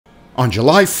On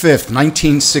July 5,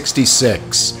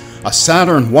 1966, a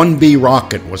Saturn 1B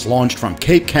rocket was launched from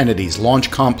Cape Kennedy's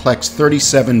Launch Complex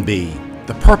 37B.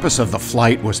 The purpose of the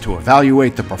flight was to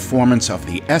evaluate the performance of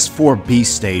the S-4B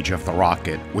stage of the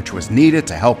rocket, which was needed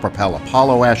to help propel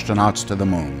Apollo astronauts to the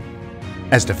moon.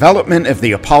 As development of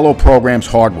the Apollo program's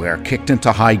hardware kicked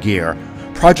into high gear,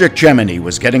 Project Gemini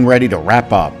was getting ready to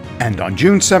wrap up, and on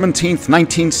June 17,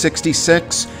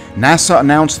 1966, NASA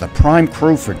announced the prime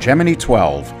crew for Gemini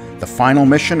XII, the final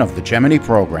mission of the Gemini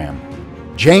program.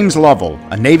 James Lovell,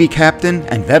 a Navy captain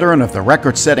and veteran of the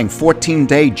record-setting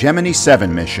 14-day Gemini XII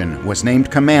mission, was named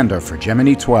commander for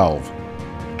Gemini XII.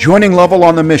 Joining Lovell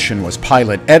on the mission was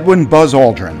pilot Edwin "Buzz"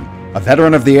 Aldrin. A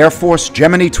veteran of the Air Force,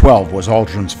 Gemini XII was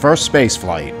Aldrin's first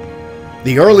spaceflight.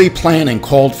 The early planning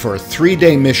called for a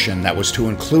 3-day mission that was to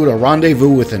include a rendezvous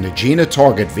with an Agena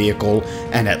target vehicle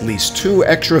and at least 2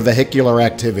 extra vehicular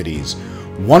activities.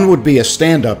 One would be a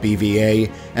stand-up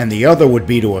EVA, and the other would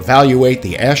be to evaluate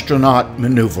the Astronaut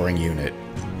maneuvering unit.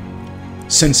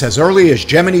 Since as early as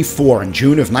Gemini 4 in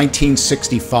June of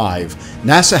 1965,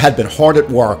 NASA had been hard at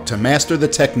work to master the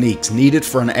techniques needed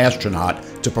for an astronaut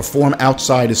to perform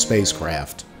outside a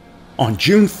spacecraft. On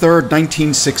June 3,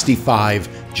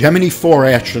 1965, Gemini 4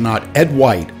 astronaut Ed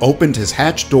White opened his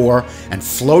hatch door and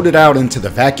floated out into the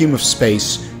vacuum of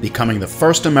space, becoming the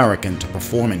first American to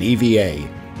perform an EVA.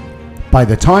 By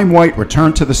the time White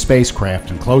returned to the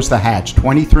spacecraft and closed the hatch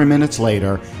 23 minutes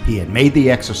later, he had made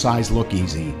the exercise look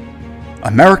easy.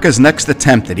 America's next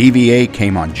attempt at EVA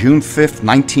came on June 5,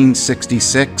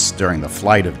 1966, during the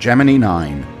flight of Gemini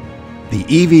 9. The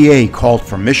EVA called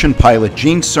for mission pilot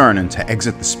Gene Cernan to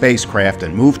exit the spacecraft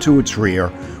and move to its rear,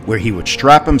 where he would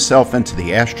strap himself into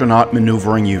the Astronaut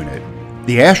Maneuvering Unit.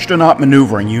 The Astronaut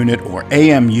Maneuvering Unit, or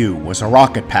AMU, was a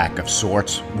rocket pack of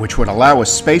sorts, which would allow a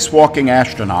spacewalking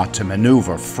astronaut to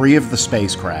maneuver free of the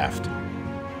spacecraft.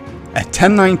 At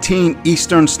 10:19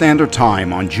 Eastern Standard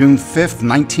Time on June 5,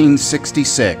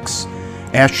 1966,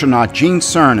 astronaut Gene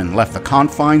Cernan left the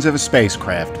confines of a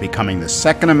spacecraft, becoming the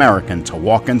second American to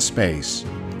walk in space.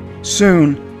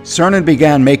 Soon, Cernan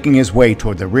began making his way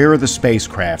toward the rear of the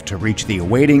spacecraft to reach the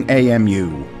awaiting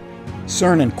AMU.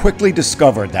 Cernan quickly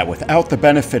discovered that without the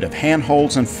benefit of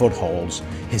handholds and footholds,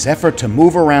 his effort to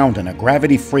move around in a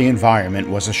gravity-free environment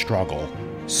was a struggle.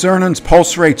 Cernan's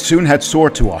pulse rate soon had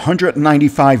soared to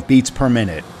 195 beats per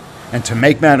minute, and to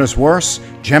make matters worse,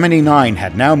 Gemini 9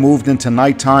 had now moved into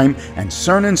nighttime and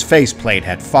Cernan's faceplate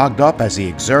had fogged up as he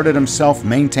exerted himself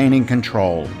maintaining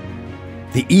control.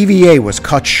 The EVA was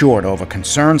cut short over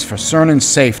concerns for Cernan's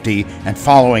safety, and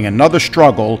following another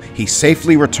struggle, he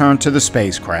safely returned to the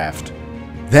spacecraft.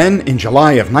 Then, in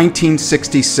July of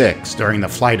 1966, during the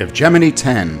flight of Gemini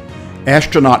X,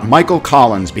 astronaut Michael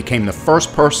Collins became the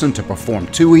first person to perform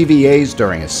 2 EVAs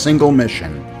during a single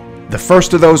mission. The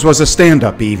first of those was a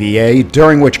stand-up EVA,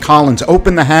 during which Collins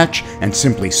opened the hatch and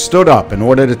simply stood up in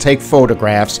order to take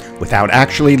photographs without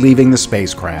actually leaving the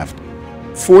spacecraft.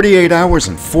 48 hours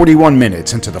and 41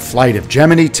 minutes into the flight of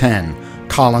Gemini X,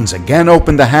 Collins again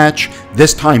opened the hatch,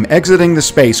 this time exiting the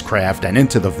spacecraft and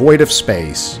into the void of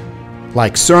space.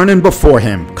 Like Cernan before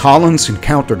him, Collins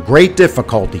encountered great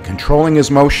difficulty controlling his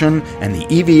motion, and the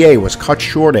EVA was cut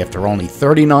short after only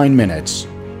 39 minutes.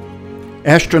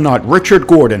 Astronaut Richard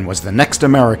Gordon was the next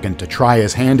American to try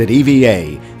his hand at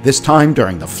EVA, this time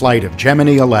during the flight of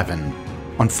Gemini 11.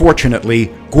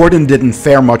 Unfortunately, Gordon didn't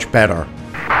fare much better.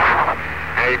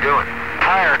 How you doing?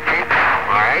 Tired, Pete.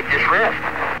 Alright, just rest.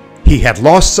 He had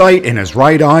lost sight in his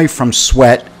right eye from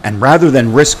sweat, and rather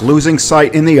than risk losing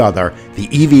sight in the other, the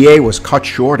EVA was cut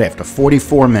short after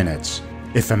 44 minutes.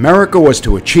 If America was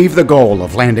to achieve the goal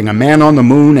of landing a man on the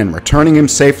moon and returning him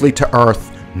safely to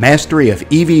Earth, mastery of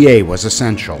EVA was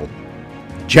essential.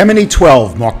 Gemini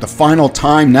 12 marked the final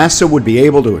time NASA would be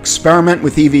able to experiment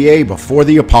with EVA before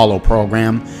the Apollo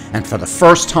program, and for the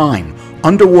first time,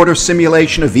 underwater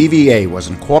simulation of EVA was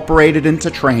incorporated into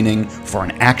training for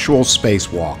an actual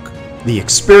spacewalk. The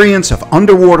experience of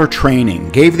underwater training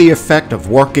gave the effect of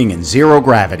working in zero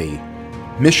gravity.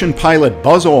 Mission pilot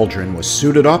Buzz Aldrin was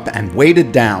suited up and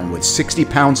weighted down with 60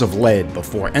 pounds of lead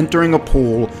before entering a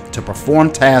pool to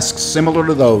perform tasks similar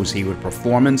to those he would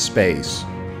perform in space.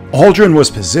 Aldrin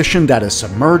was positioned at a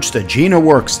submerged Agena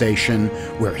workstation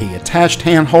where he attached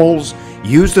handholds,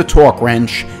 used a torque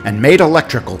wrench, and made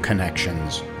electrical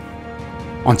connections.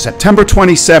 On September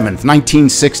 27,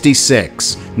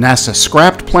 1966, NASA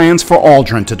scrapped plans for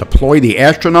Aldrin to deploy the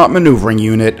Astronaut Maneuvering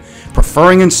Unit,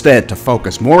 preferring instead to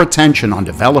focus more attention on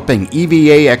developing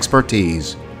EVA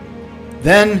expertise.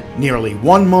 Then, nearly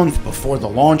 1 month before the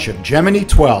launch of Gemini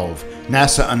 12,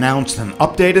 NASA announced an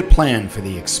updated plan for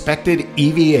the expected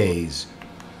EVAs.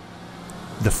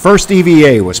 The first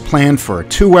EVA was planned for a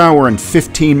 2-hour and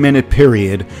 15-minute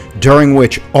period during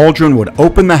which Aldrin would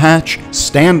open the hatch,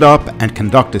 stand up, and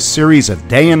conduct a series of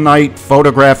day and night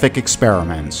photographic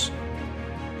experiments.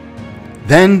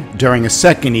 Then, during a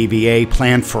second EVA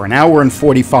planned for an hour and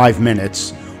 45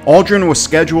 minutes, Aldrin was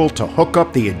scheduled to hook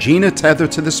up the Agena tether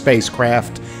to the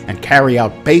spacecraft and carry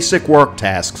out basic work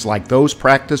tasks like those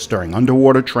practiced during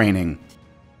underwater training.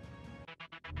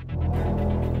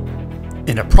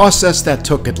 In a process that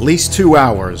took at least 2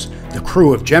 hours, the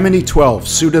crew of Gemini 12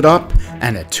 suited up,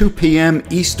 and at 2 p.m.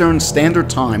 Eastern Standard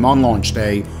Time on launch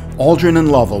day, Aldrin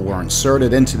and Lovell were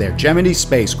inserted into their Gemini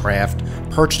spacecraft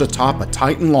perched atop a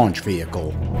Titan launch vehicle.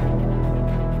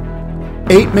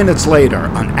 8 minutes later,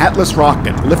 an Atlas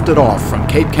rocket lifted off from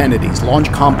Cape Kennedy's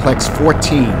Launch Complex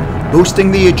 14,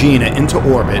 boosting the Agena into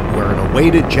orbit where it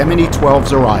awaited Gemini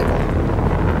 12's arrival.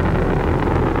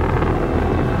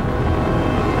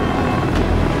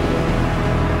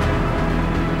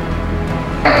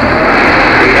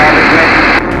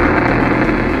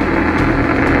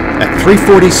 At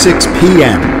 3:46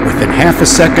 p.m., within half a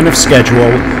second of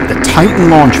schedule, the Titan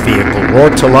launch vehicle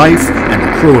roared to life and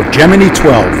the crew of Gemini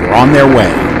 12 were on their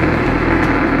way.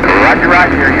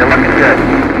 Roger, you're looking good.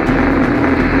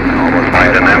 Almost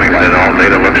flight dynamics said all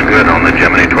data looks good on the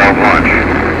Gemini 12 launch.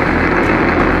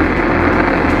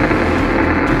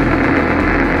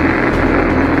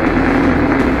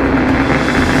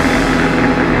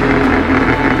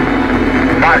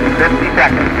 Mark, 50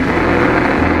 seconds.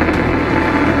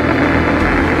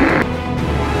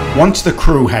 Once the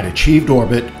crew had achieved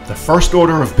orbit, the first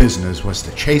order of business was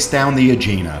to chase down the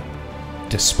Agena.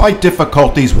 Despite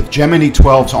difficulties with Gemini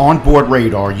 12's onboard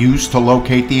radar used to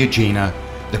locate the Agena,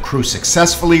 the crew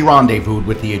successfully rendezvoused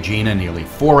with the Agena nearly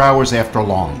 4 hours after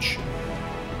launch.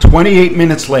 28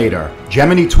 minutes later,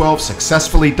 Gemini 12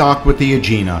 successfully docked with the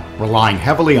Agena, relying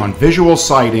heavily on visual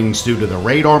sightings due to the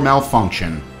radar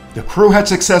malfunction. The crew had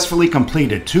successfully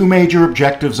completed 2 major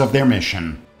objectives of their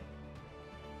mission.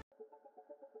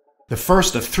 The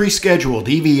first of 3 scheduled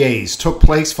EVAs took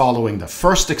place following the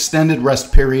first extended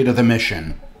rest period of the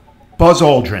mission. Buzz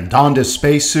Aldrin donned his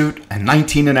spacesuit, and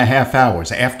 19.5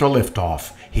 hours after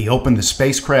liftoff, he opened the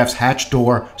spacecraft's hatch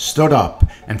door, stood up,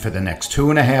 and for the next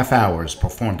 2.5 hours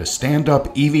performed a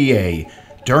stand-up EVA,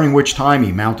 during which time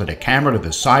he mounted a camera to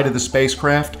the side of the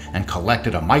spacecraft and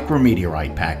collected a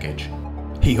micrometeorite package.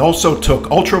 He also took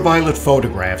ultraviolet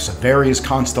photographs of various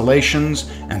constellations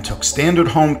and took standard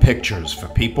home pictures for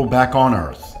people back on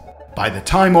Earth. By the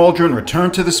time Aldrin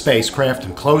returned to the spacecraft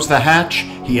and closed the hatch,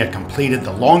 he had completed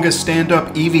the longest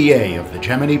stand-up EVA of the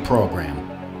Gemini program.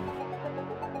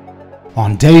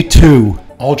 On day 2,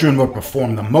 Aldrin would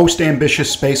perform the most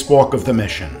ambitious spacewalk of the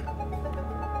mission.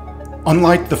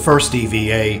 Unlike the first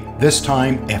EVA, this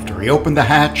time, after he opened the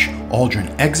hatch,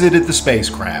 Aldrin exited the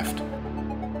spacecraft.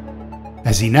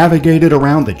 As he navigated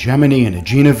around the Gemini and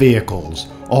Agena vehicles,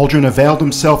 Aldrin availed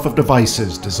himself of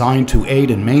devices designed to aid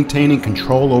in maintaining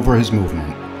control over his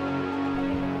movement.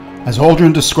 As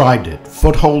Aldrin described it,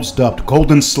 footholds dubbed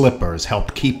golden slippers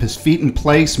helped keep his feet in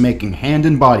place, making hand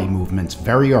and body movements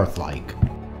very Earth-like.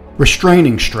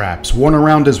 Restraining straps worn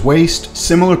around his waist,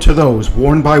 similar to those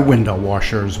worn by window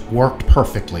washers, worked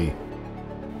perfectly.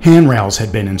 Handrails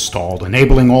had been installed,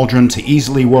 enabling Aldrin to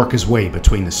easily work his way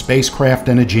between the spacecraft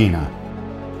and Agena.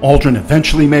 Aldrin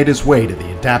eventually made his way to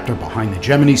the adapter behind the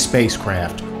Gemini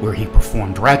spacecraft, where he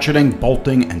performed ratcheting,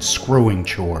 bolting, and screwing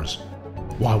chores.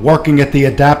 While working at the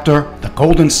adapter, the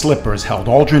golden slippers held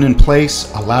Aldrin in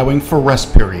place, allowing for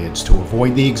rest periods to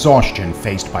avoid the exhaustion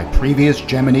faced by previous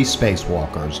Gemini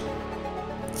spacewalkers.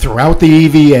 Throughout the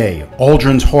EVA,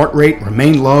 Aldrin's heart rate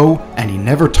remained low, and he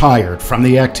never tired from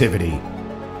the activity.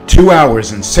 2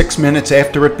 hours and 6 minutes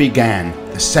after it began,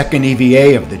 the second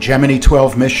EVA of the Gemini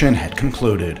 12 mission had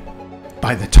concluded.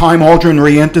 By the time Aldrin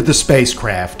re-entered the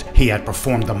spacecraft, he had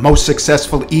performed the most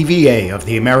successful EVA of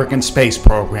the American space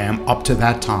program up to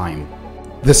that time.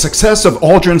 The success of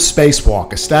Aldrin's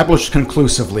spacewalk established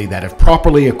conclusively that if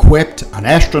properly equipped, an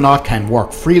astronaut can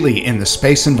work freely in the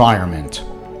space environment.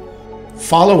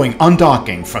 Following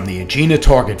undocking from the Agena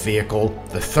target vehicle,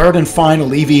 the third and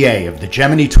final EVA of the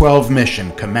Gemini 12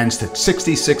 mission commenced at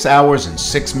 66 hours and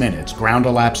 6 minutes ground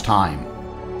elapsed time.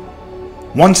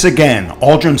 Once again,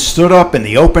 Aldrin stood up in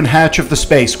the open hatch of the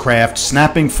spacecraft,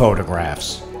 snapping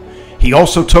photographs. He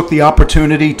also took the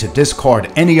opportunity to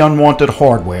discard any unwanted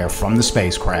hardware from the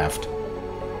spacecraft.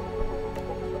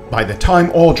 By the time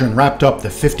Aldrin wrapped up the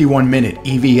 51-minute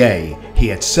EVA, he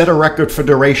had set a record for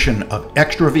duration of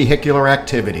extravehicular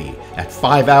activity at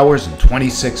 5 hours and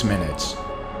 26 minutes.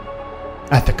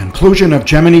 At the conclusion of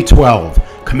Gemini 12,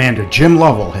 Commander Jim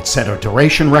Lovell had set a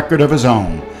duration record of his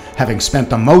own, having spent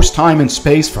the most time in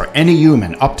space for any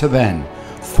human up to then,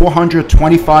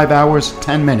 425 hours,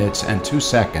 10 minutes, and 2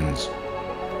 seconds.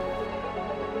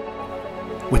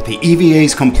 With the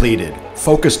EVAs completed,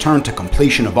 focus turned to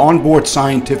completion of onboard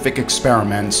scientific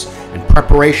experiments and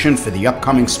preparation for the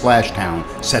upcoming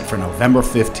splashdown set for November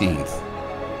 15th.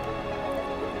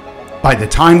 By the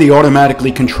time the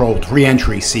automatically controlled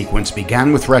re-entry sequence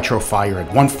began with retrofire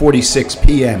at 1:46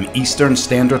 p.m. Eastern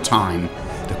Standard Time,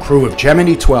 the crew of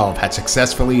Gemini XII had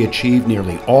successfully achieved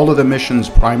nearly all of the mission's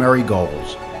primary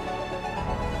goals.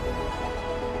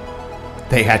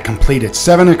 They had completed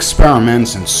 7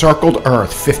 experiments and circled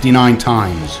Earth 59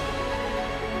 times.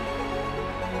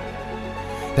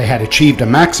 They had achieved a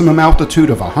maximum altitude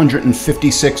of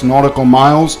 156 nautical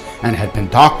miles and had been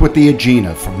docked with the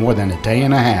Agena for more than a day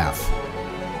and a half.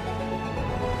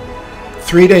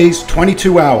 3 days,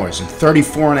 22 hours, and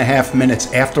 34.5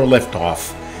 minutes after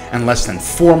liftoff, and less than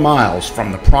 4 miles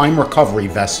from the prime recovery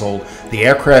vessel, the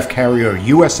aircraft carrier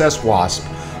USS Wasp,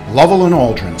 Lovell and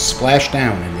Aldrin splashed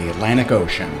down in the Atlantic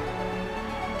Ocean.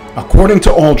 According to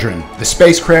Aldrin, the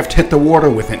spacecraft hit the water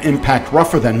with an impact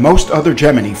rougher than most other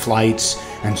Gemini flights,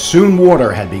 and soon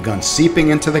water had begun seeping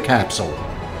into the capsule.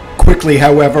 Quickly,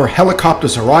 however,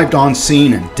 helicopters arrived on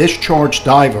scene and discharged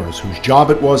divers whose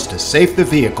job it was to save the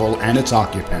vehicle and its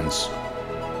occupants.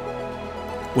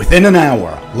 Within an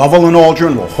hour, Lovell and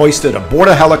Aldrin were hoisted aboard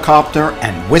a helicopter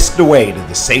and whisked away to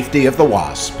the safety of the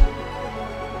Wasp.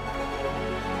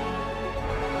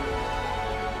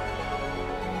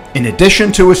 In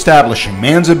addition to establishing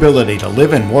man's ability to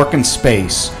live and work in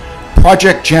space,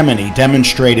 Project Gemini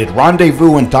demonstrated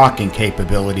rendezvous and docking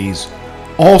capabilities,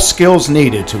 all skills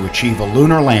needed to achieve a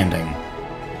lunar landing.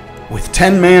 With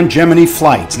 10-man Gemini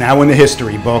flights now in the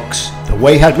history books, the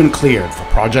way had been cleared for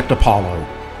Project Apollo.